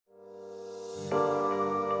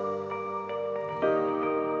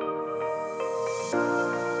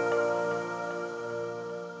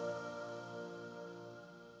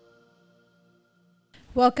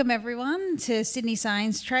Welcome everyone to Sydney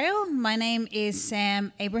Science Trail. My name is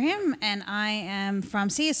Sam Abraham and I am from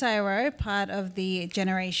CSIRO, part of the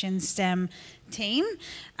Generation STEM team.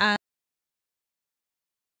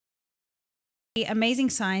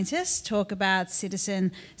 Amazing scientists talk about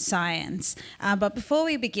citizen science. But before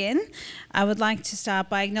we begin, I would like to start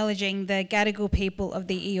by acknowledging the Gadigal people of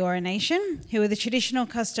the Eora Nation, who are the traditional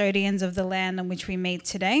custodians of the land on which we meet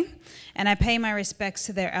today, and I pay my respects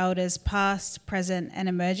to their elders past, present and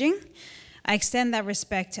emerging. I extend that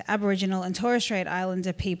respect to Aboriginal and Torres Strait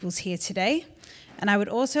Islander peoples here today. And I would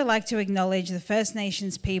also like to acknowledge the First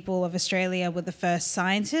Nations people of Australia were the first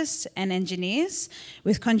scientists and engineers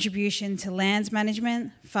with contribution to lands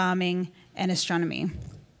management, farming and astronomy.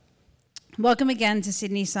 Welcome again to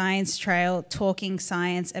Sydney Science Trail Talking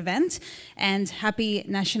Science event and happy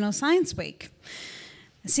National Science Week.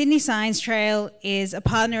 Sydney Science Trail is a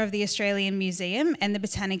partner of the Australian Museum and the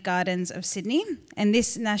Botanic Gardens of Sydney, and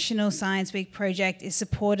this National Science Week project is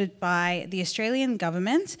supported by the Australian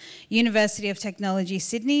Government, University of Technology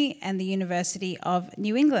Sydney and the University of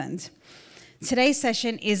New England. Today's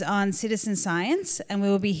session is on citizen science, and we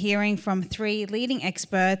will be hearing from 3 leading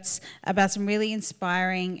experts about some really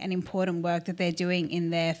inspiring and important work that they're doing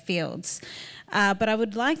in their fields. But I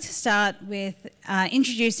would like to start with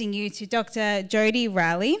introducing you to Dr. Jodi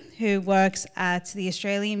Rowley, who works at the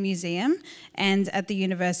Australian Museum and at the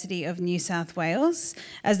University of New South Wales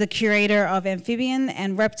as the Curator of Amphibian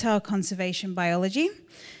and Reptile Conservation Biology.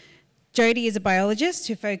 Jodi is a biologist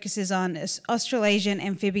who focuses on Australasian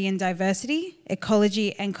amphibian diversity,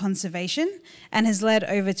 ecology and conservation, and has led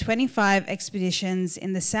over 25 expeditions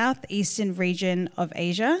in the southeastern region of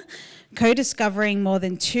Asia, co-discovering more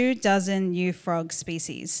than 24 new frog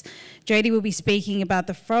species. Jodi will be speaking about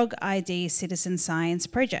the Frog ID Citizen Science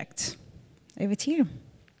Project. Over to you.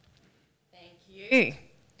 Thank you.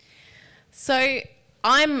 So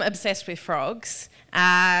I'm obsessed with frogs.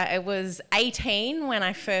 I was 18 when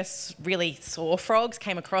I first really saw frogs,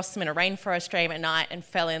 came across them in a rainforest stream at night and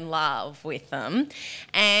fell in love with them.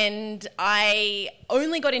 And I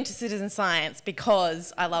only got into citizen science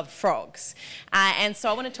because I loved frogs. And so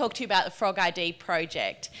I want to talk to you about the Frog ID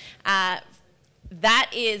project.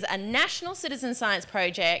 That is a national citizen science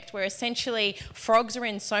project where essentially frogs are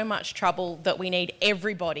in so much trouble that we need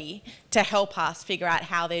everybody to help us figure out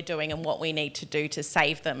how they're doing and what we need to do to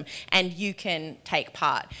save them, and you can take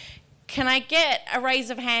part. Can I get a raise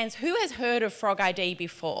of hands? Who has heard of Frog ID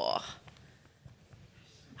before?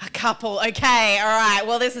 A couple, okay, all right.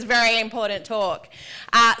 Well, this is very important talk.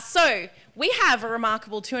 So we have a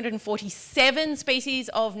remarkable 247 species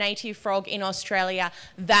of native frog in Australia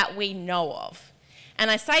that we know of. And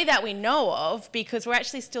I say that we know of because we're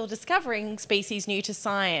actually still discovering species new to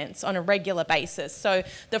science on a regular basis. So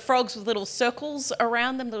the frogs with little circles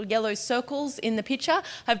around them, little yellow circles in the picture,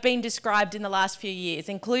 have been described in the last few years,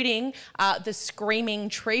 including the screaming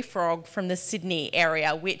tree frog from the Sydney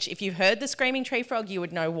area, which if you've heard the screaming tree frog, you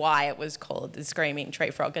would know why it was called the screaming tree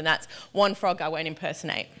frog. And that's one frog I won't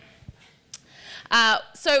impersonate.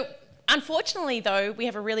 Unfortunately, though, we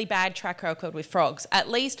have a really bad track record with frogs. At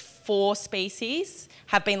least 4 species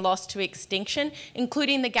have been lost to extinction,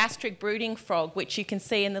 including the gastric brooding frog, which you can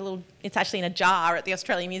see in the little, it's actually in a jar at the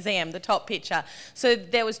Australian Museum, the top picture. So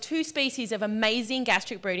there was 2 species of amazing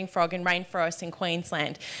gastric brooding frog in rainforests in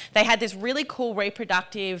Queensland. They had this really cool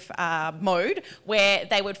reproductive mode where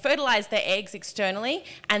they would fertilise their eggs externally,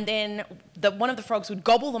 and then one of the frogs would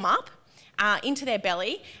gobble them up into their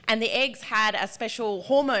belly, and the eggs had a special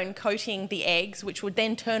hormone coating the eggs, which would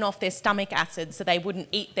then turn off their stomach acid so they wouldn't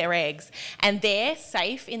eat their eggs. And there,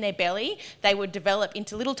 safe in their belly, they would develop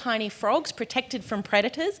into little tiny frogs protected from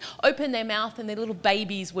predators, open their mouth and their little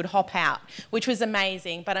babies would hop out, which was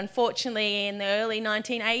amazing. But unfortunately, in the early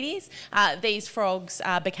 1980s, these frogs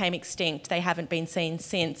became extinct. They haven't been seen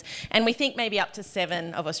since. And we think maybe up to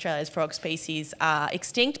 7 of Australia's frog species are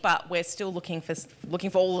extinct, but we're still looking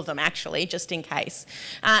for all of them, actually, just in case.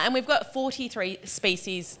 And we've got 43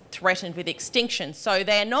 species threatened with extinction, so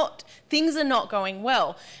things are not going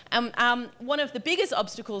well. One of the biggest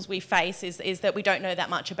obstacles we face is that we don't know that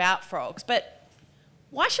much about frogs, but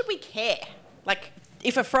why should we care? Like,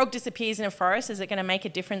 if a frog disappears in a forest, is it going to make a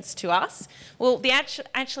difference to us? Well,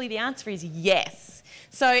 actually the answer is yes.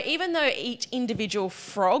 So even though each individual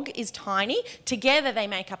frog is tiny, together they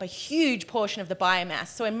make up a huge portion of the biomass.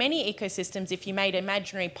 So in many ecosystems, if you made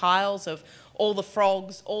imaginary piles of all the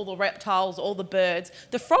frogs, all the reptiles, all the birds,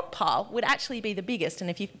 the frog pile would actually be the biggest. And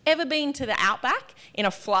if you've ever been to the outback in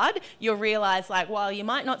a flood, you'll realise, like, while you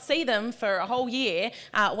might not see them for a whole year,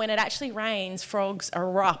 when it actually rains, frogs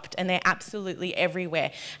erupt and they're absolutely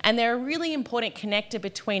everywhere. And they're a really important connector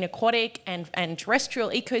between aquatic and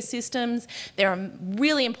terrestrial ecosystems. They're a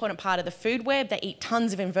really important part of the food web. They eat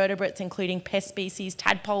tons of invertebrates, including pest species.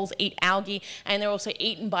 Tadpoles eat algae, and they're also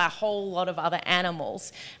eaten by a whole lot of other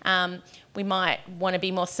animals. We might want to be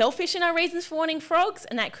more selfish in our reasons for wanting frogs,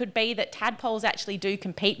 and that could be that tadpoles actually do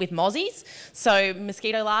compete with mozzies, so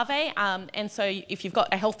mosquito larvae. And so if you've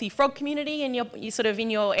got a healthy frog community in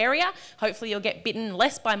your area, hopefully you'll get bitten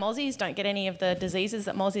less by mozzies, don't get any of the diseases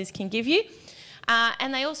that mozzies can give you.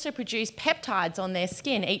 And they also produce peptides on their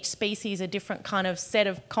skin. Each species a different kind of set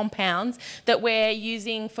of compounds that we're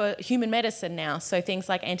using for human medicine now. So things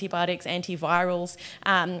like antibiotics, antivirals,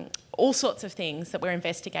 all sorts of things that we're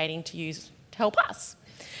investigating to use to help us.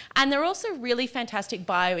 And they're also really fantastic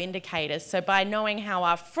bioindicators. So by knowing how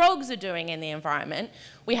our frogs are doing in the environment,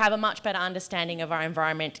 we have a much better understanding of our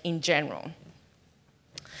environment in general.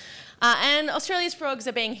 And Australia's frogs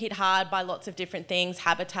are being hit hard by lots of different things: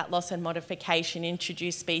 habitat loss and modification,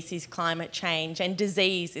 introduced species, climate change, and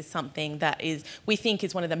disease is something that we think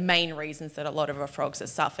is one of the main reasons that a lot of our frogs are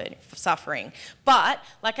suffering. But,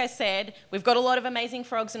 like I said, we've got a lot of amazing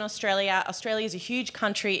frogs in Australia. Australia is a huge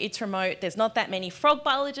country, it's remote, there's not that many frog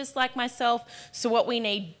biologists like myself, so what we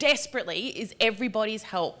need desperately is everybody's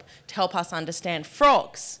help to help us understand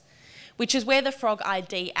frogs, which is where the Frog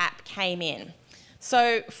ID app came in.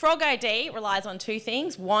 So Frog ID relies on two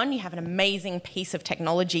things. One, you have an amazing piece of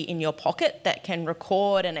technology in your pocket that can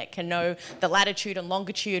record and it can know the latitude and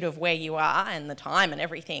longitude of where you are and the time and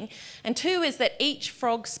everything. And two is that each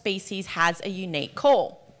frog species has a unique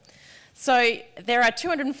call. So there are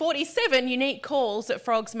 247 unique calls that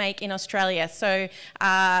frogs make in Australia. So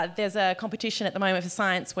there's a competition at the moment for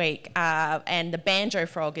Science Week, and the banjo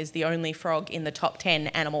frog is the only frog in the top 10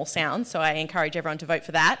 animal sounds. So I encourage everyone to vote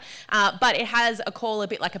for that. But it has a call a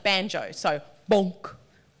bit like a banjo. So bonk,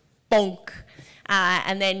 bonk.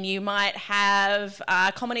 And then you might have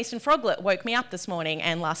common eastern froglet woke me up this morning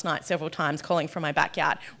and last night several times, calling from my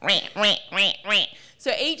backyard.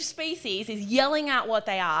 So each species is yelling out what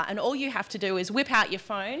they are, and all you have to do is whip out your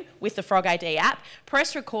phone with the Frog ID app,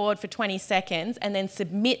 press record for 20 seconds, and then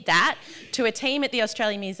submit that to a team at the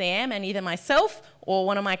Australian Museum, and either myself or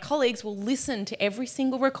one of my colleagues will listen to every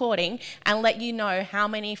single recording and let you know how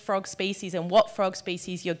many frog species and what frog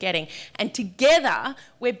species you're getting. And together,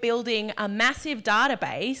 we're building a massive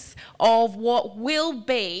database of what will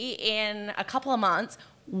be, in a couple of months,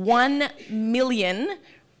 1 million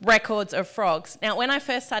records of frogs. Now, when I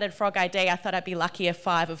first started Frog ID, I thought I'd be lucky if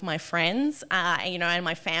 5 of my friends, and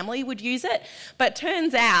my family would use it. But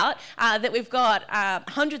turns out that we've got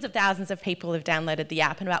hundreds of thousands of people have downloaded the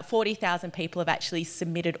app, and about 40,000 people have actually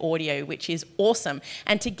submitted audio, which is awesome.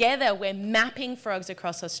 And together, we're mapping frogs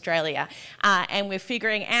across Australia, and we're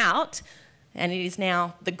figuring out, and it is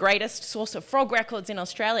now the greatest source of frog records in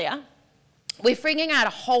Australia, we're figuring out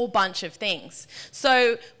a whole bunch of things.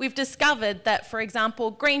 So we've discovered that, for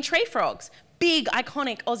example, green tree frogs, big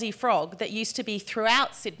iconic Aussie frog that used to be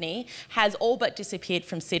throughout Sydney, has all but disappeared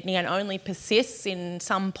from Sydney and only persists in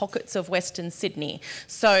some pockets of Western Sydney.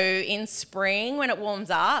 So in spring, when it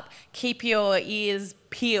warms up, keep your ears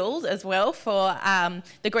peeled as well for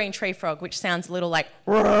the green tree frog, which sounds a little like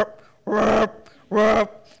rrrp, rrrp, rrrp.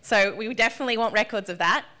 So we definitely want records of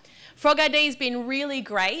that. Frog ID has been really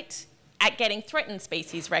great at getting threatened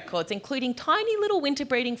species records, including tiny little winter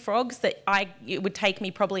breeding frogs that it would take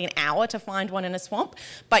me probably an hour to find one in a swamp,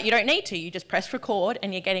 but you don't need to. You just press record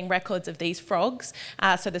and you're getting records of these frogs.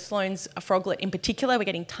 So the Sloane's froglet in particular, we're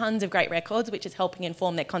getting tons of great records, which is helping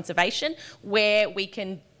inform their conservation, where we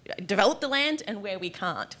can develop the land and where we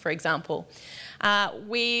can't, for example.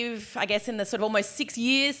 I guess in the sort of almost 6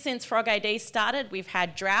 years since Frog ID started, we've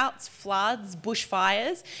had droughts, floods,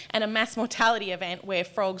 bushfires, and a mass mortality event where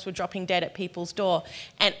frogs were dropping dead at people's door.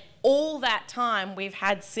 And all that time, we've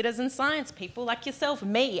had citizen science people like yourself,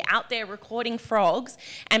 me, out there recording frogs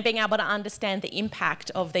and being able to understand the impact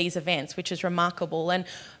of these events, which is remarkable. And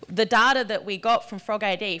the data that we got from Frog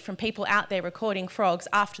ID, from people out there recording frogs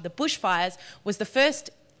after the bushfires, was the first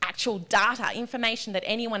actual data, information that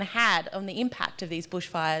anyone had on the impact of these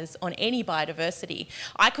bushfires on any biodiversity.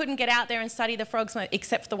 I couldn't get out there and study the frogs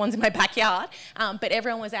except for the ones in my backyard, but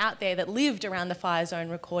everyone was out there that lived around the fire zone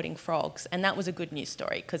recording frogs, and that was a good news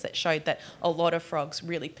story because it showed that a lot of frogs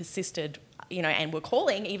really persisted, and were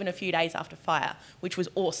calling even a few days after fire, which was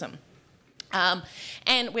awesome.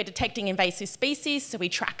 And we're detecting invasive species, so we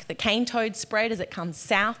track the cane toad spread as it comes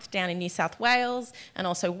south down in New South Wales and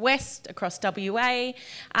also west across WA.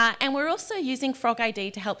 And we're also using Frog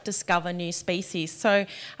ID to help discover new species. So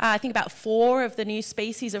I think about 4 of the new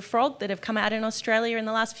species of frog that have come out in Australia in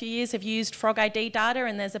the last few years have used Frog ID data,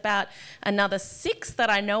 and there's about another 6 that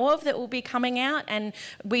I know of that will be coming out. And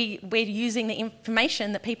we're using the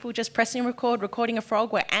information that people just press and record, recording a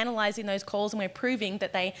frog. We're analysing those calls and we're proving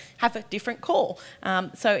that they have a different call.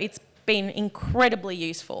 So it's been incredibly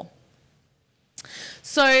useful.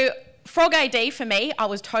 So Frog ID for me, I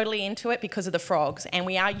was totally into it because of the frogs, and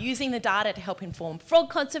we are using the data to help inform frog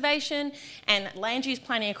conservation and land use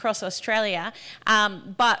planning across Australia.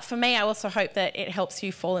 But for me, I also hope that it helps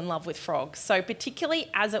you fall in love with frogs. So particularly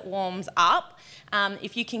as it warms up,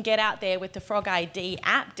 if you can get out there with the Frog ID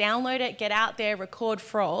app, download it, get out there, record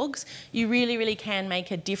frogs, you really, really can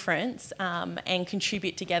make a difference and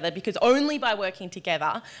contribute together, because only by working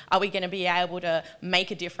together are we going to be able to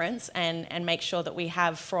make a difference and make sure that we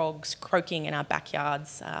have frogs croaking in our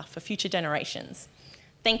backyards for future generations.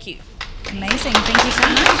 Thank you. Amazing. Thank you so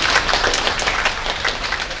much.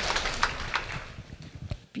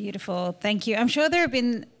 Beautiful. Thank you. I'm sure there have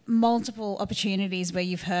been multiple opportunities where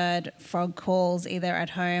you've heard frog calls either at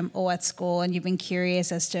home or at school, and you've been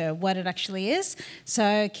curious as to what it actually is.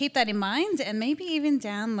 So keep that in mind and maybe even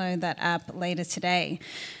download that app later today.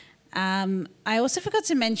 I also forgot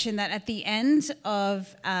to mention that at the end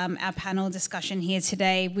of our panel discussion here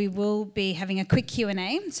today, we will be having a quick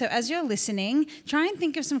Q&A. So as you're listening, try and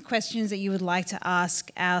think of some questions that you would like to ask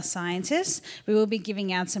our scientists. We will be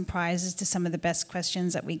giving out some prizes to some of the best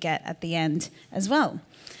questions that we get at the end as well.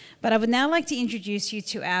 But I would now like to introduce you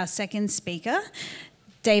to our second speaker,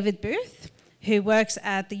 David Booth, who works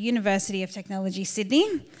at the University of Technology,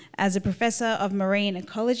 Sydney, as a Professor of Marine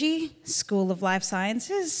Ecology, School of Life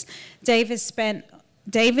Sciences.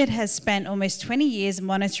 David has spent almost 20 years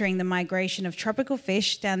monitoring the migration of tropical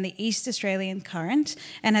fish down the East Australian current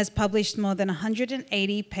and has published more than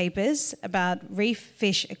 180 papers about reef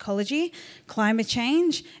fish ecology, climate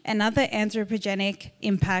change, and other anthropogenic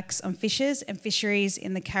impacts on fishes and fisheries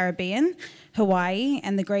in the Caribbean, Hawaii,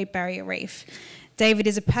 and the Great Barrier Reef. David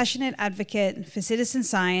is a passionate advocate for citizen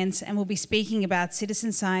science and will be speaking about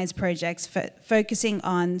citizen science projects focusing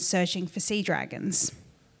on searching for sea dragons.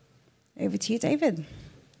 Over to you, David.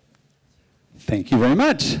 Thank you very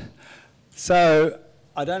much. So,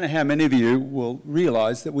 I don't know how many of you will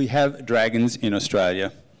realise that we have dragons in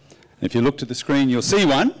Australia. If you look to the screen, you'll see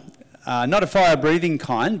one. Not a fire-breathing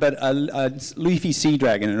kind, but a leafy sea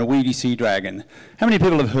dragon and a weedy sea dragon. How many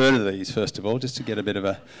people have heard of these, first of all, just to get a bit of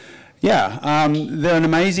a... Yeah, they're an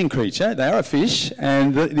amazing creature. They are a fish,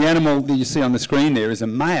 and the animal that you see on the screen there is a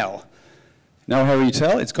male. Know how you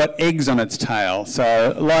tell? It's got eggs on its tail.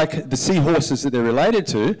 So, like the seahorses that they're related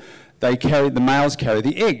to, the males carry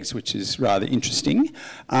the eggs, which is rather interesting.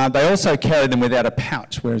 They also carry them without a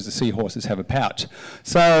pouch, whereas the seahorses have a pouch.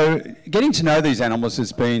 So, getting to know these animals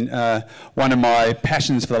has been one of my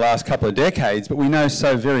passions for the last couple of decades, but we know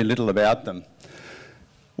so very little about them.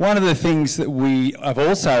 One of the things that we have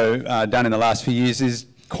also done in the last few years is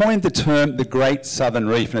coined the term the Great Southern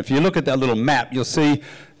Reef. And if you look at that little map, you'll see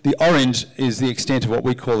the orange is the extent of what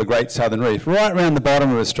we call the Great Southern Reef, right around the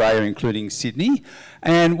bottom of Australia, including Sydney.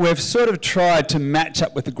 And we've sort of tried to match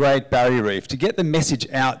up with the Great Barrier Reef to get the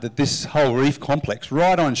message out that this whole reef complex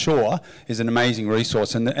right on shore is an amazing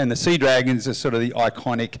resource. And the sea dragons are sort of the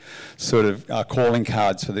iconic sort of calling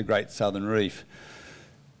cards for the Great Southern Reef.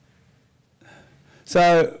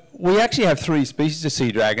 So we actually have 3 species of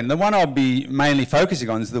sea dragon. The one I'll be mainly focusing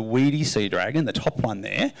on is the weedy sea dragon, the top one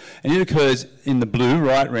there. And it occurs in the blue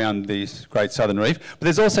right around the Great Southern Reef. But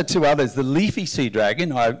there's also 2 others. The leafy sea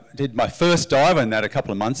dragon, I did my first dive on that a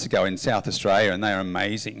couple of months ago in South Australia, and they are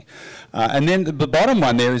amazing. And then the bottom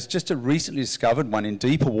one there is just a recently discovered one in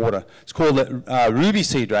deeper water. It's called the ruby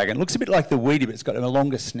sea dragon. It looks a bit like the weedy, but it's got a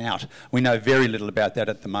longer snout. We know very little about that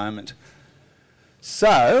at the moment.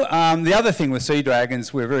 So, the other thing with sea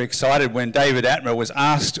dragons, we're very excited when David Attenborough was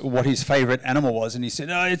asked what his favourite animal was, and he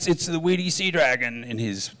said, oh, it's the weedy sea dragon, in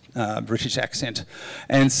his British accent.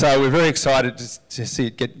 And so we're very excited to see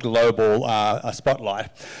it get global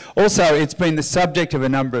spotlight. Also, it's been the subject of a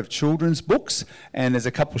number of children's books, and there's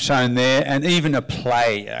a couple shown there, and even a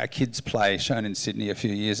play, a kids' play shown in Sydney a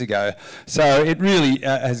few years ago. So it really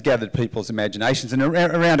has gathered people's imaginations, and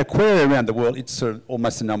around aquaria around the world, it's sort of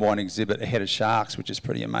almost the #1 exhibit ahead of sharks, which is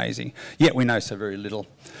pretty amazing. Yet we know so very little.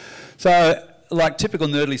 So, like typical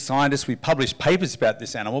nerdly scientists, we publish papers about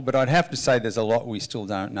this animal, but I'd have to say there's a lot we still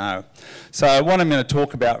don't know. So what I'm going to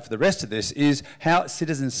talk about for the rest of this is how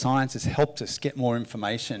citizen science has helped us get more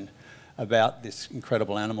information about this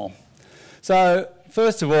incredible animal. So,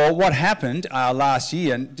 first of all, what happened last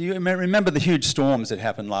year, and do you remember the huge storms that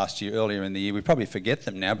happened last year, earlier in the year? We probably forget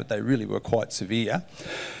them now, but they really were quite severe.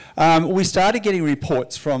 We started getting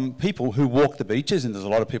reports from people who walk the beaches, and there's a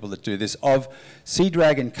lot of people that do this, of sea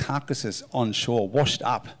dragon carcasses on shore, washed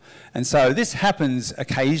up. And so this happens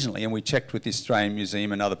occasionally, and we checked with the Australian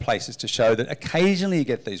Museum and other places to show that occasionally you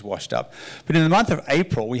get these washed up. But in the month of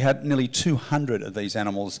April, we had nearly 200 of these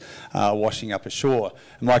animals washing up ashore.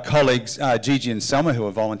 And my colleagues, Gigi and Selma, who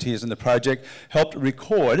are volunteers in the project, helped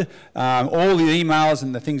record all the emails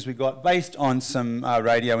and the things we got based on some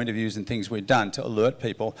radio interviews and things we'd done to alert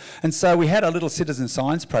people. And so we had a little citizen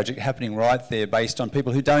science project happening right there based on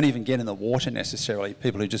people who don't even get in the water necessarily,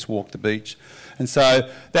 people who just walk the beach. And so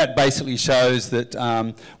that basically shows that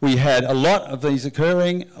we had a lot of these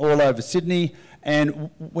occurring all over Sydney, and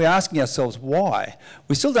we're asking ourselves why.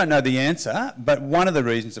 We still don't know the answer, but one of the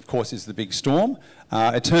reasons, of course, is the big storm.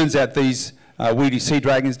 It turns out these weedy sea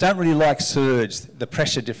dragons don't really like surge. The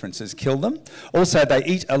pressure differences kill them. Also, they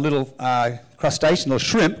eat a little crustacean or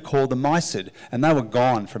shrimp called the mysid, and they were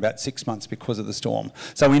gone for about 6 months because of the storm.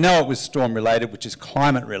 So we know it was storm related, which is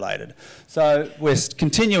climate related. So we're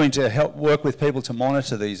continuing to help work with people to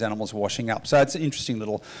monitor these animals washing up. So it's an interesting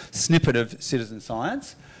little snippet of citizen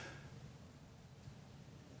science.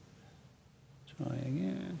 Try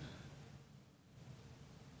again.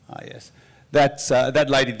 Ah, yes. That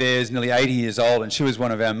lady there is nearly 80 years old, and she was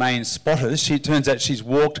one of our main spotters. It turns out she's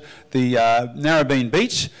walked the Narrabeen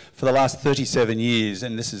Beach for the last 37 years,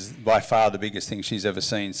 and this is by far the biggest thing she's ever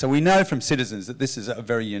seen. So we know from citizens that this is a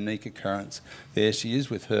very unique occurrence. There she is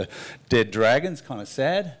with her dead dragons, kind of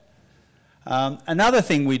sad. Another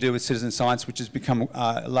thing we do with citizen science, which has become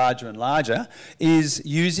larger and larger, is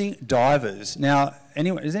using divers. Now,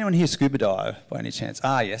 does anyone here scuba dive by any chance?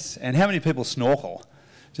 Ah, yes. And how many people snorkel?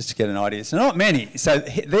 Just to get an idea. So not many. So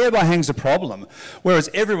thereby hangs a problem. Whereas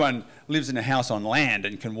everyone lives in a house on land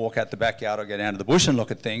and can walk out the backyard or go down to the bush and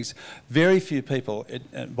look at things, very few people,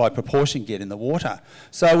 by proportion, get in the water.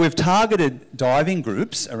 So we've targeted diving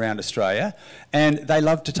groups around Australia, and they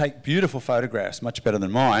love to take beautiful photographs, much better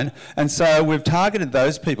than mine. And so we've targeted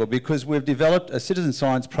those people because we've developed a citizen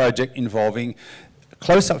science project involving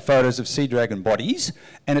close-up photos of sea dragon bodies,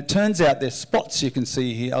 and it turns out their spots you can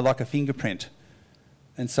see here are like a fingerprint.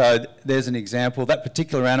 And so there's an example. That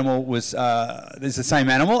particular animal was the same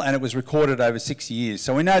animal, and it was recorded over 6 years.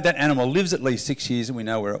 So we know that animal lives at least 6 years, and we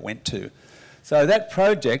know where it went to. So that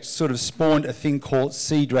project sort of spawned a thing called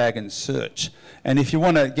Sea Dragon Search. And if you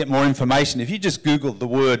want to get more information, if you just Google the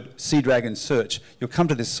word Sea Dragon Search, you'll come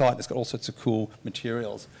to this site that's got all sorts of cool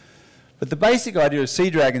materials. But the basic idea of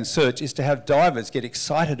Sea Dragon Search is to have divers get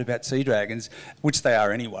excited about sea dragons, which they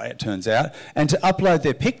are anyway, it turns out, and to upload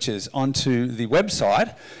their pictures onto the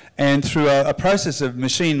website. And through a process of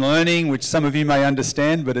machine learning, which some of you may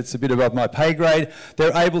understand, but it's a bit above my pay grade,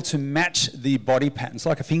 they're able to match the body patterns,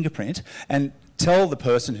 like a fingerprint, and tell the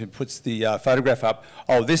person who puts the photograph up,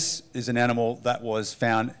 oh, this is an animal that was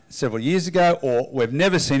found several years ago, or we've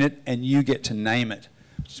never seen it, and you get to name it.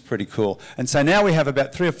 Which is pretty cool. And so now we have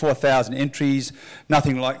about 3,000 or 4,000 entries,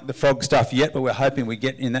 nothing like the frog stuff yet, but we're hoping we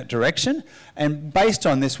get in that direction. And based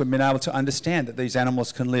on this, we've been able to understand that these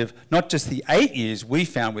animals can live not just the 8 years we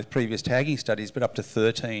found with previous tagging studies, but up to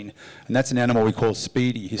 13. And that's an animal we call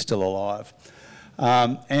Speedy, who's still alive.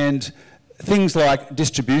 And things like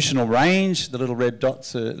distributional range, the little red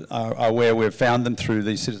dots are where we've found them through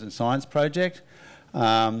the Citizen Science Project.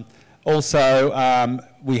 Also,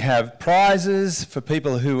 we have prizes for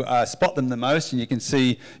people who spot them the most, and you can see,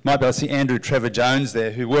 you might be able to see Andrew Trevor Jones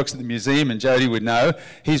there, who works at the museum, and Jodi would know.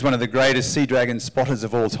 He's one of the greatest sea dragon spotters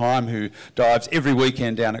of all time, who dives every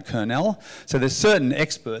weekend down at Cornell. So there's certain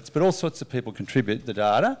experts, but all sorts of people contribute the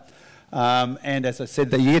data. And as I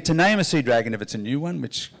said, you get to name a sea dragon if it's a new one,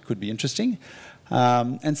 which could be interesting.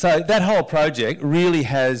 And so that whole project really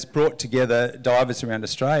has brought together divers around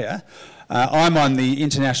Australia. I'm on the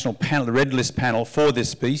international panel, the Red List panel for this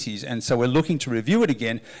species, and so we're looking to review it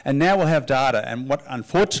again, and now we'll have data. And what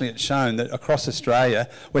unfortunately it's shown that across Australia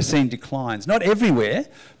we're seeing declines. Not everywhere,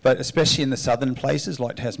 but especially in the southern places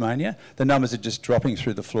like Tasmania, the numbers are just dropping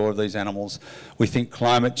through the floor of these animals. We think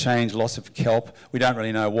climate change, loss of kelp, we don't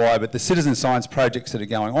really know why, but the citizen science projects that are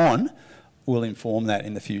going on will inform that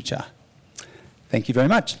in the future. Thank you very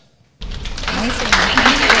much.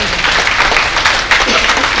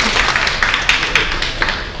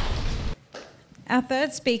 Our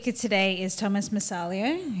third speaker today is Thomas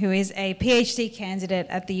Mesaglio, who is a PhD candidate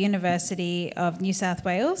at the University of New South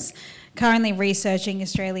Wales, currently researching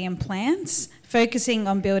Australian plants focusing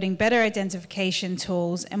on building better identification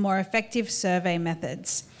tools and more effective survey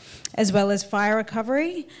methods, as well as fire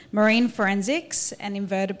recovery, marine forensics, and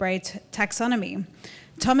invertebrate taxonomy.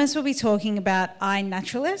 Thomas will be talking about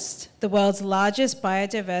iNaturalist, the world's largest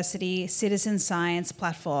biodiversity citizen science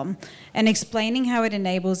platform, and explaining how it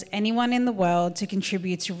enables anyone in the world to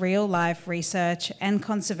contribute to real-life research and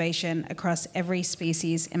conservation across every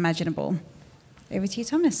species imaginable. Over to you,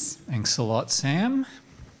 Thomas. Thanks a lot, Sam.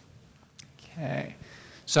 Okay.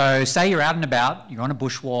 So say you're out and about, you're on a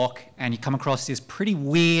bushwalk, and you come across this pretty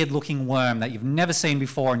weird-looking worm that you've never seen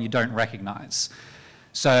before and you don't recognise.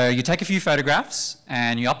 So you take a few photographs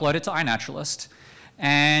and you upload it to iNaturalist,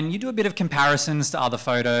 and you do a bit of comparisons to other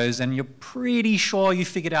photos, and you're pretty sure you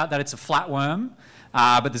figured out that it's a flatworm,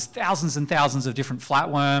 but there's thousands and thousands of different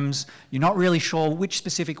flatworms. You're not really sure which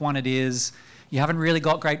specific one it is. You haven't really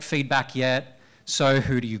got great feedback yet. So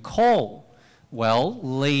who do you call? Well,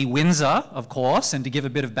 Lee Windsor, of course, and to give a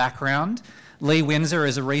bit of background, Lee Windsor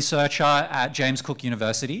is a researcher at James Cook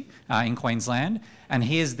University in Queensland, and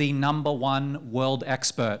he is the #1 world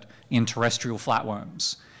expert in terrestrial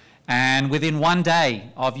flatworms. And within one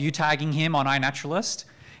day of you tagging him on iNaturalist,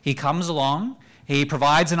 he comes along, he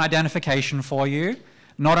provides an identification for you.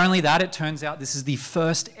 Not only that, it turns out this is the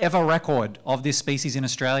first ever record of this species in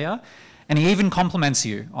Australia, and he even compliments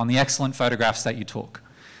you on the excellent photographs that you took.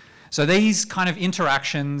 So these kind of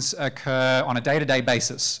interactions occur on a day-to-day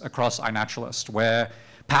basis across iNaturalist, where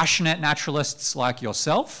passionate naturalists like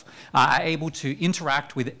yourself are able to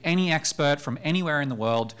interact with any expert from anywhere in the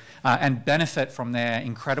world and benefit from their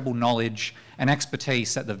incredible knowledge and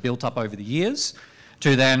expertise that they've built up over the years,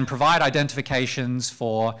 to then provide identifications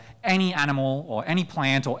for any animal or any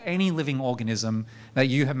plant or any living organism that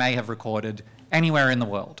you may have recorded anywhere in the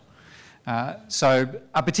world. So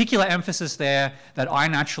a particular emphasis there that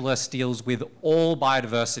iNaturalist deals with all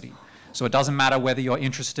biodiversity. So it doesn't matter whether you're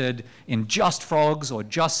interested in just frogs or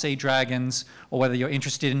just sea dragons, or whether you're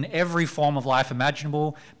interested in every form of life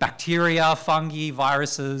imaginable, bacteria, fungi,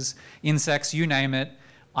 viruses, insects, you name it,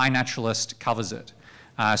 iNaturalist covers it.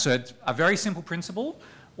 So it's a very simple principle.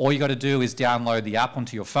 All you got to do is download the app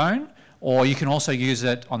onto your phone, or you can also use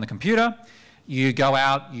it on the computer. You go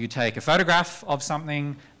out, you take a photograph of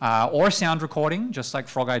something or a sound recording, just like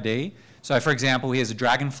Frog ID. So for example, here's a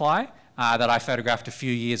dragonfly that I photographed a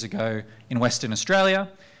few years ago in Western Australia.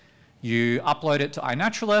 You upload it to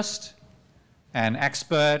iNaturalist, an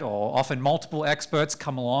expert or often multiple experts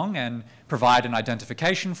come along and provide an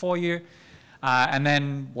identification for you. And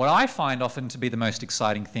then what I find often to be the most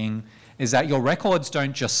exciting thing is that your records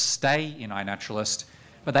don't just stay in iNaturalist,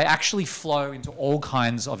 but they actually flow into all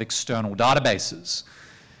kinds of external databases.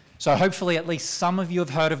 So hopefully at least some of you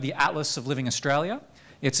have heard of the Atlas of Living Australia.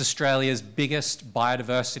 It's Australia's biggest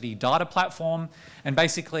biodiversity data platform, and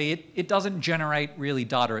basically it doesn't generate really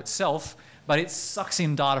data itself, but it sucks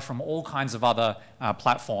in data from all kinds of other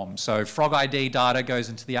platforms. So Frog ID data goes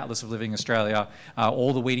into the Atlas of Living Australia,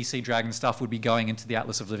 all the weedy sea dragon stuff would be going into the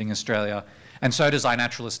Atlas of Living Australia, and so does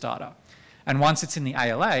iNaturalist data. And once it's in the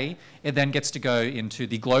ALA, it then gets to go into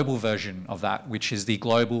the global version of that, which is the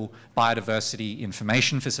Global Biodiversity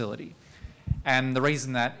Information Facility. And the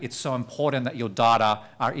reason that it's so important that your data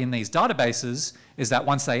are in these databases is that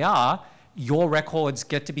once they are, your records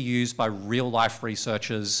get to be used by real-life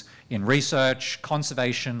researchers in research,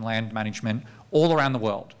 conservation, land management, all around the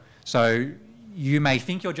world. So you may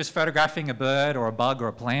think you're just photographing a bird or a bug or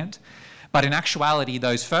a plant, but in actuality,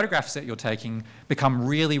 those photographs that you're taking become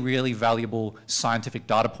really, really valuable scientific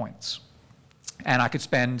data points. And I could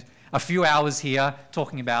spend a few hours here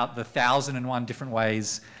talking about the 1,001 different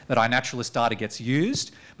ways that iNaturalist data gets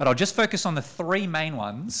used, but I'll just focus on the three main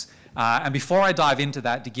ones. And before I dive into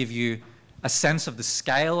that, to give you a sense of the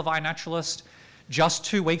scale of iNaturalist, just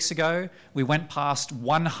 2 weeks ago, we went past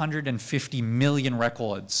 150 million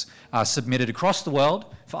records submitted across the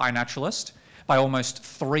world for iNaturalist by almost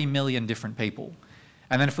 3 million different people.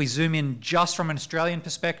 And then if we zoom in just from an Australian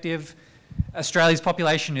perspective, Australia's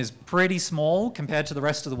population is pretty small compared to the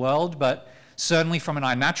rest of the world, but certainly from an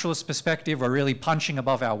iNaturalist perspective, we're really punching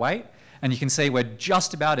above our weight. And you can see we're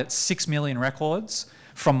just about at 6 million records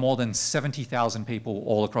from more than 70,000 people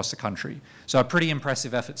all across the country. So a pretty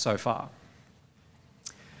impressive effort so far.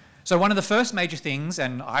 So one of the first major things,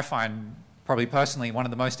 and I find probably personally one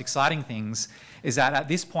of the most exciting things, is that at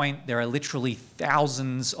this point there are literally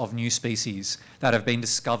thousands of new species that have been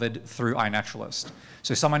discovered through iNaturalist.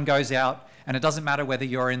 So someone goes out, and it doesn't matter whether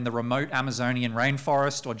you're in the remote Amazonian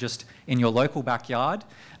rainforest or just in your local backyard,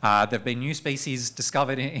 there have been new species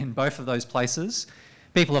discovered in both of those places.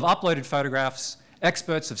 People have uploaded photographs,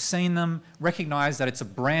 Experts have seen them, recognised that it's a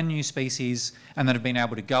brand new species, and that have been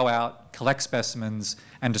able to go out, collect specimens,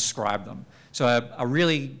 and describe them. So a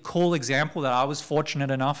really cool example that I was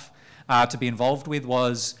fortunate enough to be involved with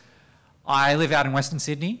was, I live out in Western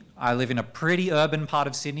Sydney. I live in a pretty urban part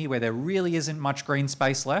of Sydney where there really isn't much green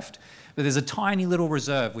space left, but there's a tiny little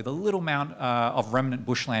reserve with a little amount of remnant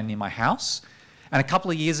bushland near my house. And a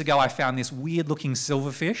couple of years ago, I found this weird-looking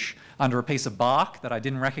silverfish under a piece of bark that I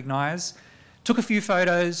didn't recognise. Took a few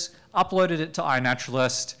photos, uploaded it to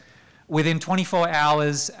iNaturalist. Within 24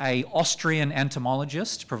 hours, an Austrian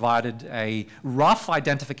entomologist provided a rough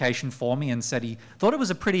identification for me and said he thought it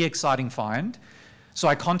was a pretty exciting find. So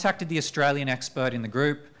I contacted the Australian expert in the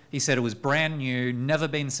group. He said it was brand new, never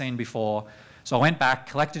been seen before. So I went back,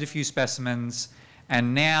 collected a few specimens,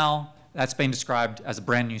 and now that's been described as a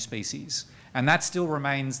brand new species. And that still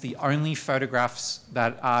remains the only photographs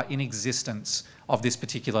that are in existence of this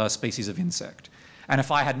particular species of insect. And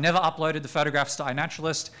if I had never uploaded the photographs to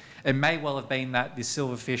iNaturalist, it may well have been that this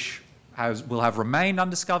silverfish will have remained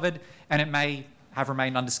undiscovered, and it may have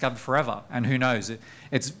remained undiscovered forever. And who knows?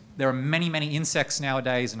 There are many, many insects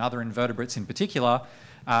nowadays, and other invertebrates in particular,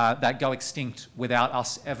 that go extinct without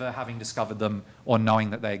us ever having discovered them or knowing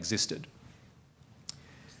that they existed.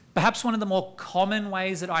 Perhaps one of the more common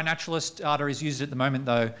ways that iNaturalist data is used at the moment,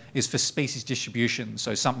 though, is for species distribution.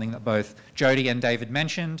 So something that both Jodi and David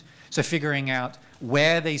mentioned. So figuring out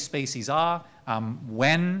where these species are,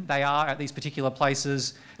 when they are at these particular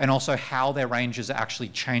places, and also how their ranges are actually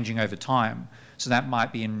changing over time. So that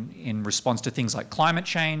might be in response to things like climate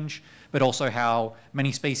change, but also how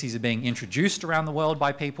many species are being introduced around the world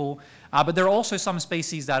by people. But there are also some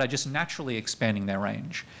species that are just naturally expanding their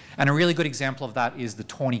range. And a really good example of that is the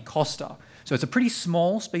tawny costa. So it's a pretty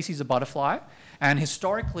small species of butterfly, and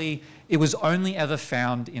historically it was only ever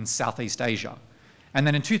found in Southeast Asia. And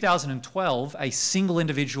then in 2012, a single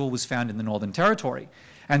individual was found in the Northern Territory.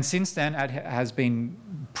 And since then, it has been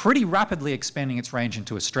pretty rapidly expanding its range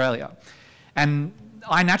into Australia. And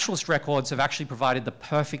iNaturalist records have actually provided the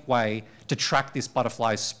perfect way to track this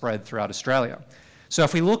butterfly's spread throughout Australia. So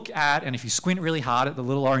if we look at, and if you squint really hard at the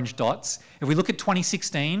little orange dots, if we look at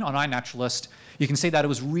 2016 on iNaturalist, you can see that it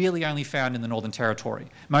was really only found in the Northern Territory,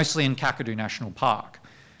 mostly in Kakadu National Park.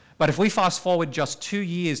 But if we fast forward just 2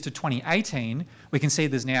 years to 2018, we can see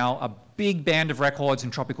there's now a big band of records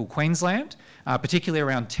in tropical Queensland, particularly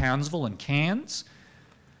around Townsville and Cairns.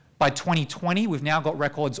 By 2020, we've now got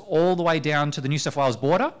records all the way down to the New South Wales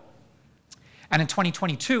border. And in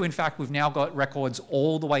 2022, in fact, we've now got records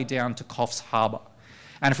all the way down to Coffs Harbour.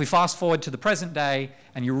 And if we fast forward to the present day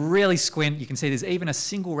and you really squint, you can see there's even a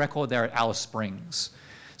single record there at Alice Springs.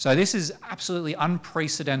 So this is absolutely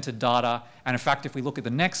unprecedented data. And in fact, if we look at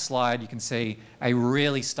the next slide, you can see a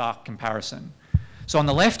really stark comparison. So on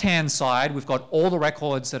the left-hand side, we've got all the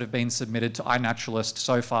records that have been submitted to iNaturalist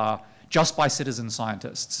so far just by citizen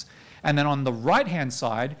scientists. And then on the right-hand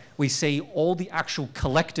side, we see all the actual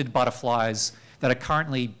collected butterflies that are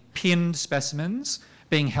currently pinned specimens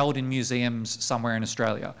being held in museums somewhere in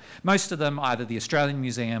Australia. Most of them either the Australian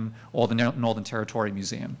Museum or the Northern Territory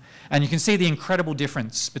Museum. And you can see the incredible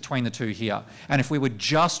difference between the two here. And if we were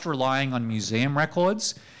just relying on museum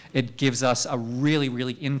records, it gives us a really,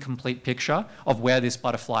 really incomplete picture of where this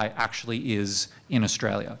butterfly actually is in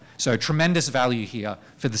Australia. So tremendous value here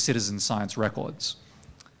for the citizen science records.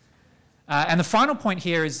 And the final point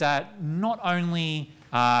here is that not only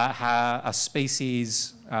a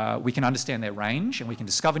species, we can understand their range and we can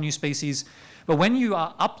discover new species, but when you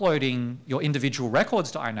are uploading your individual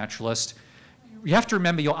records to iNaturalist, you have to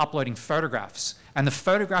remember you're uploading photographs, and the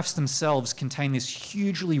photographs themselves contain this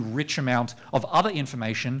hugely rich amount of other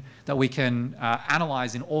information that we can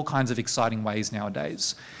analyze in all kinds of exciting ways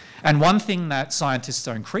nowadays. And one thing that scientists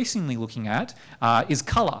are increasingly looking at is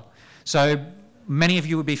colour. So many of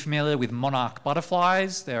you would be familiar with monarch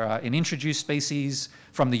butterflies. They're an introduced species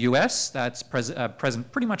from the US that's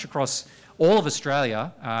present pretty much across all of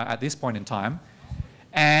Australia at this point in time.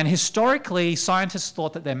 And historically, scientists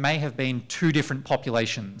thought that there may have been two different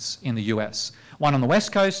populations in the US, one on the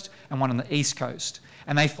west coast and one on the east coast.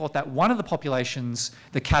 And they thought that one of the populations,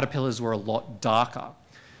 the caterpillars were a lot darker.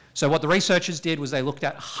 So what the researchers did was they looked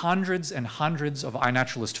at hundreds and hundreds of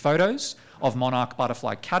iNaturalist photos of monarch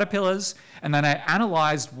butterfly caterpillars, and then they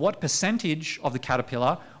analysed what percentage of the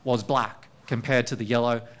caterpillar was black compared to the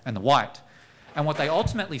yellow and the white. And what they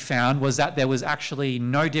ultimately found was that there was actually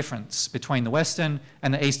no difference between the western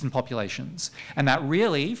and the eastern populations. And that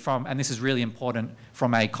really, and this is really important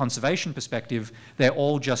from a conservation perspective, they're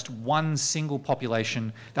all just one single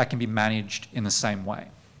population that can be managed in the same way.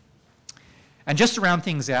 And just to round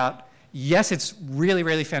things out, Yes, it's really,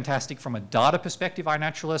 really fantastic from a data perspective,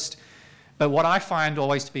 iNaturalist, but what I find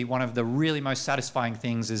always to be one of the really most satisfying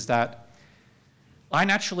things is that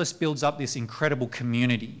iNaturalist builds up this incredible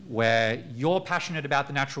community where you're passionate about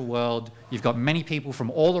the natural world, you've got many people from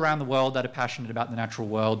all around the world that are passionate about the natural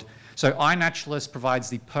world. So iNaturalist provides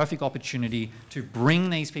the perfect opportunity to bring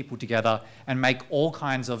these people together and make all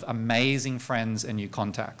kinds of amazing friends and new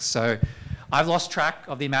contacts. So I've lost track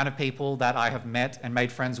of the amount of people that I have met and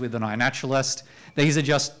made friends with on iNaturalist. These are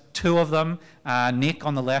just two of them. Nick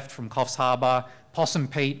on the left from Coffs Harbour, Possum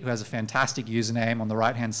Pete, who has a fantastic username on the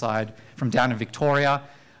right-hand side from down in Victoria.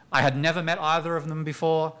 I had never met either of them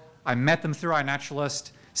before. I met them through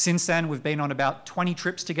iNaturalist. Since then, we've been on about 20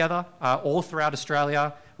 trips together, all throughout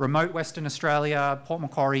Australia, remote Western Australia, Port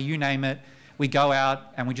Macquarie, you name it. We go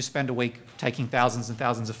out and we just spend a week taking thousands and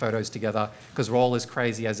thousands of photos together because we're all as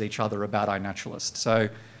crazy as each other about iNaturalist. So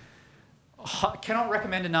cannot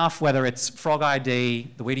recommend enough, whether it's Frog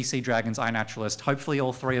ID, the Weedy Sea Dragons, iNaturalist, hopefully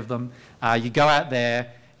all three of them. You go out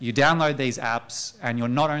there, you download these apps, and you're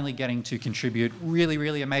not only getting to contribute really,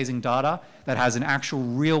 really amazing data that has an actual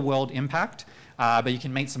real-world impact, but you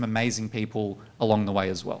can meet some amazing people along the way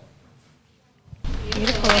as well.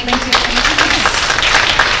 Beautiful. Thank you.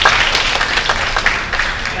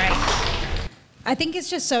 I think it's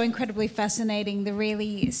just so incredibly fascinating, the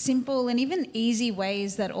really simple and even easy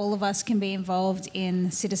ways that all of us can be involved in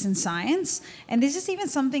citizen science. And this is even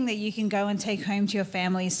something that you can go and take home to your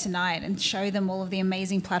families tonight and show them all of the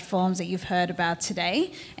amazing platforms that you've heard about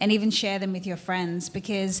today, and even share them with your friends,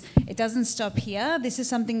 because it doesn't stop here. This is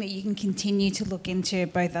something that you can continue to look into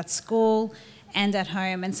both at school and at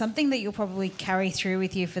home, and something that you'll probably carry through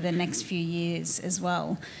with you for the next few years as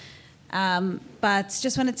well. But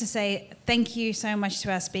just wanted to say thank you so much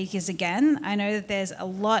to our speakers again. I know that there's a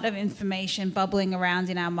lot of information bubbling around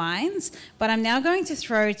in our minds, but I'm now going to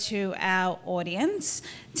throw to our audience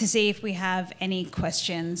to see if we have any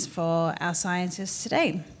questions for our scientists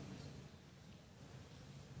today.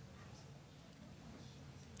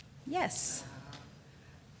 Yes.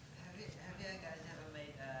 Have you guys ever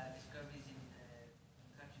made discoveries in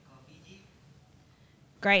a country called Fiji?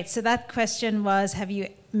 Great. So that question was, have you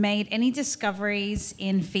made any discoveries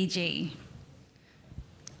in Fiji?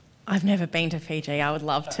 I've never been to Fiji. I would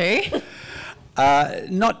love to.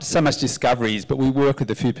 Not so much discoveries, but we work with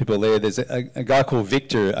a few people there. There's a guy called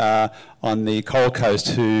Victor on the Coral Coast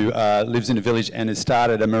who lives in a village and has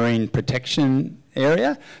started a marine protection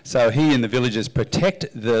area. So he and the villagers protect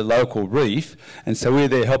the local reef, and so we're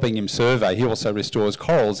there helping him survey. He also restores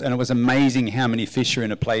corals, and it was amazing how many fish are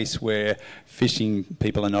in a place where fishing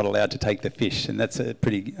people are not allowed to take the fish, and that's a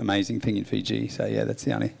pretty amazing thing in Fiji. So yeah, that's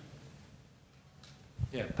the only.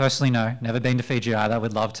 Yeah, personally, no. Never been to Fiji either.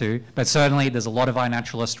 Would love to. But certainly there's a lot of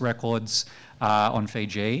iNaturalist records on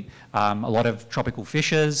Fiji, a lot of tropical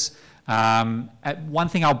fishes. One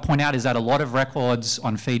thing I'll point out is that a lot of records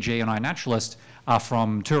on Fiji and iNaturalist are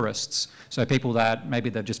from tourists. So people that maybe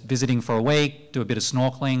they're just visiting for a week, do a bit of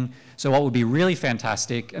snorkeling. So what would be really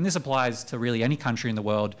fantastic, and this applies to really any country in the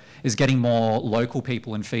world, is getting more local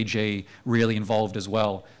people in Fiji really involved as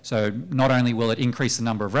well. So not only will it increase the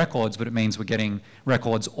number of records, but it means we're getting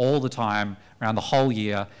records all the time around the whole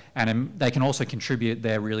year, and they can also contribute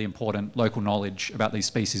their really important local knowledge about these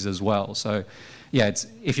species as well. So yeah,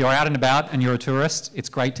 if you're out and about and you're a tourist, it's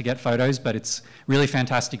great to get photos, but it's really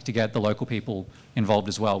fantastic to get the local people involved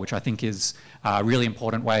as well, which I think is a really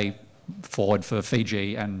important way forward for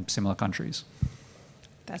Fiji and similar countries.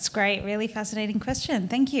 That's great. Really fascinating question.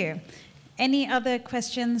 Thank you. Any other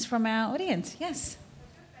questions from our audience? Yes.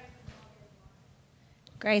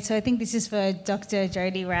 Great. So I think this is for Dr.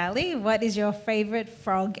 Jodi Rowley. What is your favourite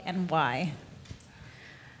frog and why?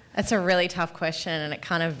 That's a really tough question, and it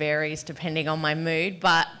kind of varies depending on my mood,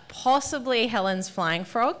 but possibly Helen's flying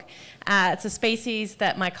frog. It's a species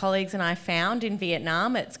that my colleagues and I found in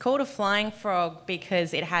Vietnam. It's called a flying frog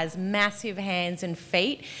because it has massive hands and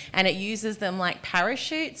feet, and it uses them like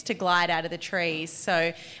parachutes to glide out of the trees.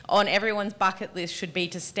 So on everyone's bucket list should be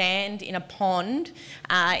to stand in a pond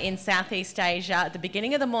in Southeast Asia at the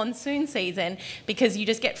beginning of the monsoon season, because you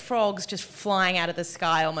just get frogs just flying out of the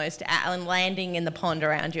sky almost and landing in the pond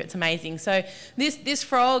around you. It's amazing. So this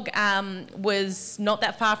frog was not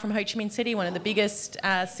that far from Ho Chi Minh City, one of the biggest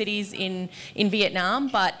cities in Vietnam,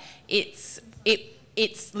 but it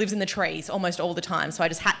lives in the trees almost all the time. So I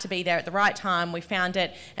just had to be there at the right time. We found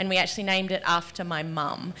it, and we actually named it after my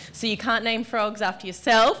mum. So you can't name frogs after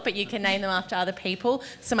yourself, but you can name them after other people.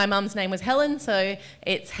 So my mum's name was Helen, so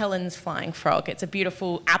it's Helen's flying frog. It's a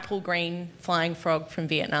beautiful apple green flying frog from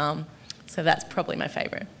Vietnam. So that's probably my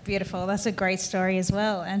favourite. Beautiful. That's a great story as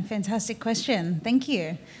well, and fantastic question. Thank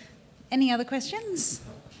you. Any other questions?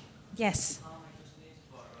 Yes.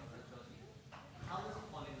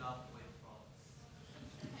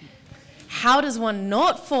 How does one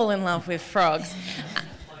not fall in love with frogs?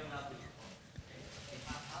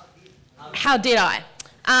 How did I?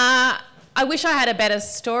 I wish I had a better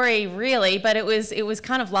story, really, but it was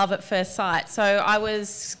kind of love at first sight. So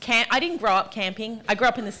I didn't grow up camping. I grew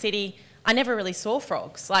up in the city. I never really saw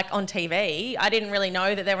frogs, like on TV. I didn't really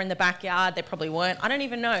know that they were in the backyard. They probably weren't. I don't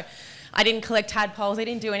even know. I didn't collect tadpoles. I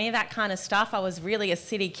didn't do any of that kind of stuff. I was really a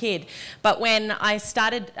city kid. But when I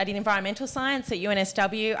did environmental science at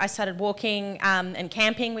UNSW. I started walking and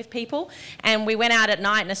camping with people. And we went out at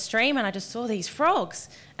night in a stream and I just saw these frogs.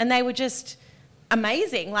 And they were just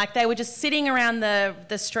amazing. Like, they were just sitting around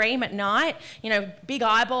the stream at night, you know, big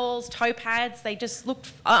eyeballs, toe pads. They just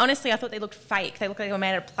looked, honestly, I thought they looked fake. They looked like they were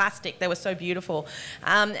made of plastic. They were so beautiful.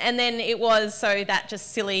 And then it was so that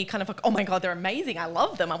just silly kind of like, oh my God, they're amazing. I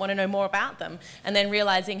love them. I want to know more about them. And then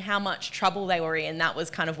realizing how much trouble they were in, that was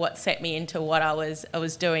kind of what set me into what I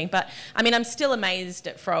was doing. But I mean, I'm still amazed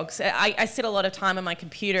at frogs. I sit a lot of time on my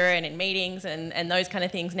computer and in meetings and those kind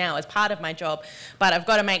of things now as part of my job. But I've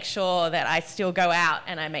got to make sure that I still go out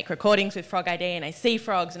and I make recordings with Frog ID and I see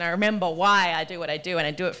frogs and I remember why I do what I do, and I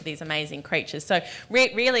do it for these amazing creatures. So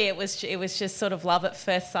really it was just sort of love at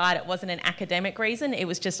first sight. It wasn't an academic reason. It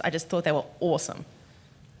was just, I just thought they were awesome.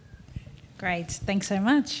 Great. Thanks so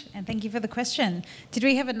much. And thank you for the question. Did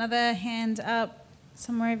we have another hand up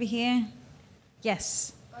somewhere over here?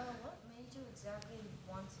 Yes. What made you exactly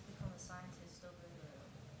want to become a scientist over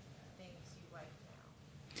the things you like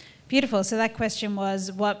now? Beautiful. So that question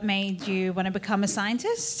was, what made you want to become a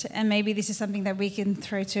scientist? And maybe this is something that we can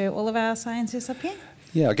throw to all of our scientists up here.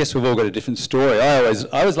 Yeah, I guess we've all got a different story. I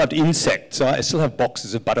always loved insects. I still have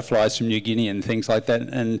boxes of butterflies from New Guinea and things like that.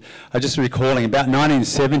 And I just recalling about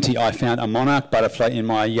 1970, I found a monarch butterfly in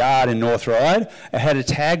my yard in North Ryde. It had a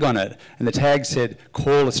tag on it, and the tag said,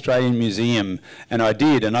 "Call Australian Museum." And I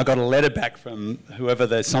did, and I got a letter back from whoever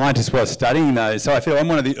the scientist was studying those. So I feel I'm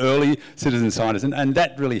one of the early citizen scientists, and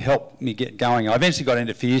that really helped me get going. I eventually got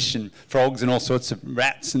into fish and frogs and all sorts of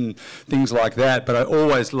rats and things like that, but I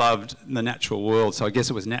always loved the natural world. So I guess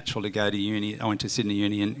it was natural to go to uni. I went to Sydney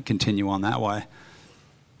Uni and continue on that way.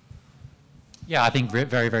 Yeah, I think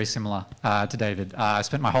very, very similar to David. I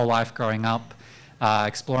spent my whole life growing up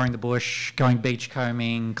exploring the bush, going beach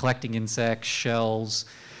combing, collecting insects, shells.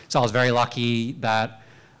 So I was very lucky that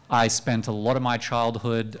I spent a lot of my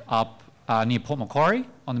childhood up near Port Macquarie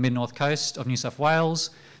on the mid-north coast of New South Wales.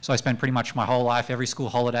 So I spent pretty much my whole life, every school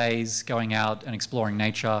holidays, going out and exploring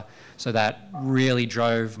nature. So that really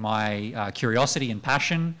drove my curiosity and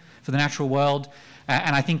passion for the natural world.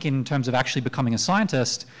 And I think in terms of actually becoming a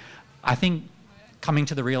scientist, I think coming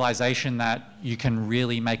to the realization that you can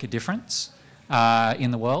really make a difference in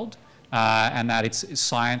the world, and that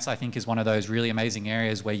science, I think, is one of those really amazing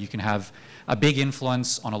areas where you can have a big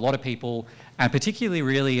influence on a lot of people, and particularly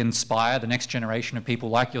really inspire the next generation of people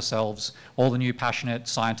like yourselves, all the new passionate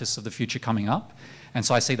scientists of the future coming up. And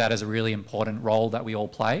so I see that as a really important role that we all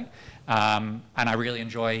play. And I really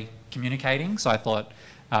enjoy communicating, so I thought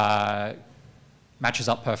matches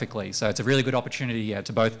up perfectly. So it's a really good opportunity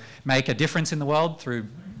to both make a difference in the world through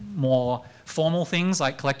more formal things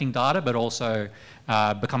like collecting data, but also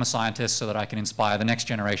become a scientist so that I can inspire the next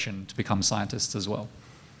generation to become scientists as well.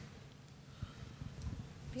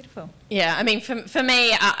 Beautiful. Yeah, I mean, for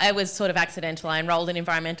me, I was sort of accidental. I enrolled in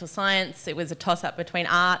environmental science. It was a toss-up between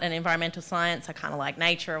art and environmental science. I kind of like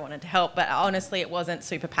nature. I wanted to help, but honestly, it wasn't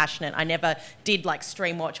super passionate. I never did like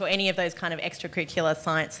stream watch or any of those kind of extracurricular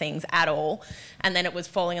science things at all. And then it was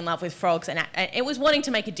falling in love with frogs, and it was wanting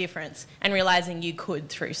to make a difference and realising you could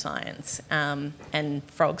through science. And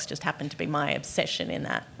frogs just happened to be my obsession in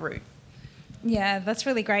that route. Yeah, that's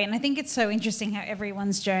really great. And I think it's so interesting how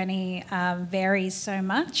everyone's journey varies so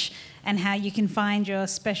much, and how you can find your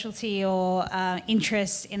specialty or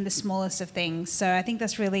interest in the smallest of things. So I think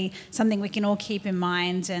that's really something we can all keep in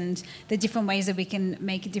mind, and the different ways that we can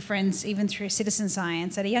make a difference even through citizen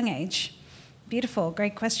science at a young age. Beautiful,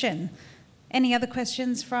 great question. Any other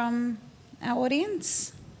questions from our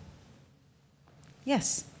audience?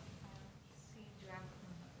 Yes.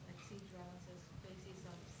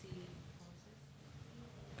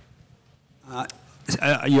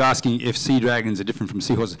 you're asking if sea dragons are different from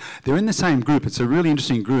seahorses. They're in the same group. It's a really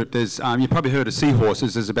interesting group. There's, you've probably heard of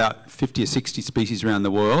seahorses. There's about 50 or 60 species around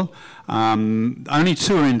the world. Only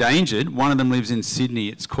 2 are endangered. One of them lives in Sydney.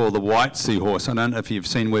 It's called the white seahorse. I don't know if you've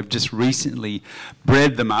seen, we've just recently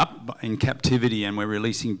bred them up in captivity, and we're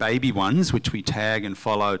releasing baby ones, which we tag and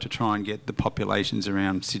follow to try and get the populations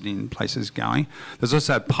around Sydney and places going. There's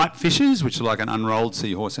also pipefishers, which are like an unrolled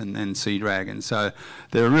seahorse, and sea dragons. So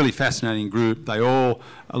they're a really fascinating group. They all,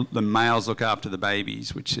 the males look after the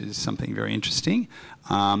babies, which is something very interesting.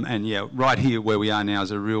 And yeah, right here where we are now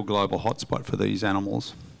is a real global hotspot for these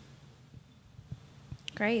animals.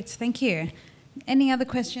 Great, thank you. Any other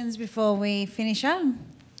questions before we finish up?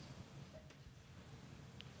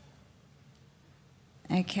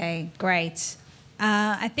 Okay, great.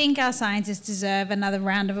 I think our scientists deserve another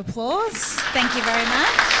round of applause. Thank you very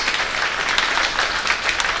much.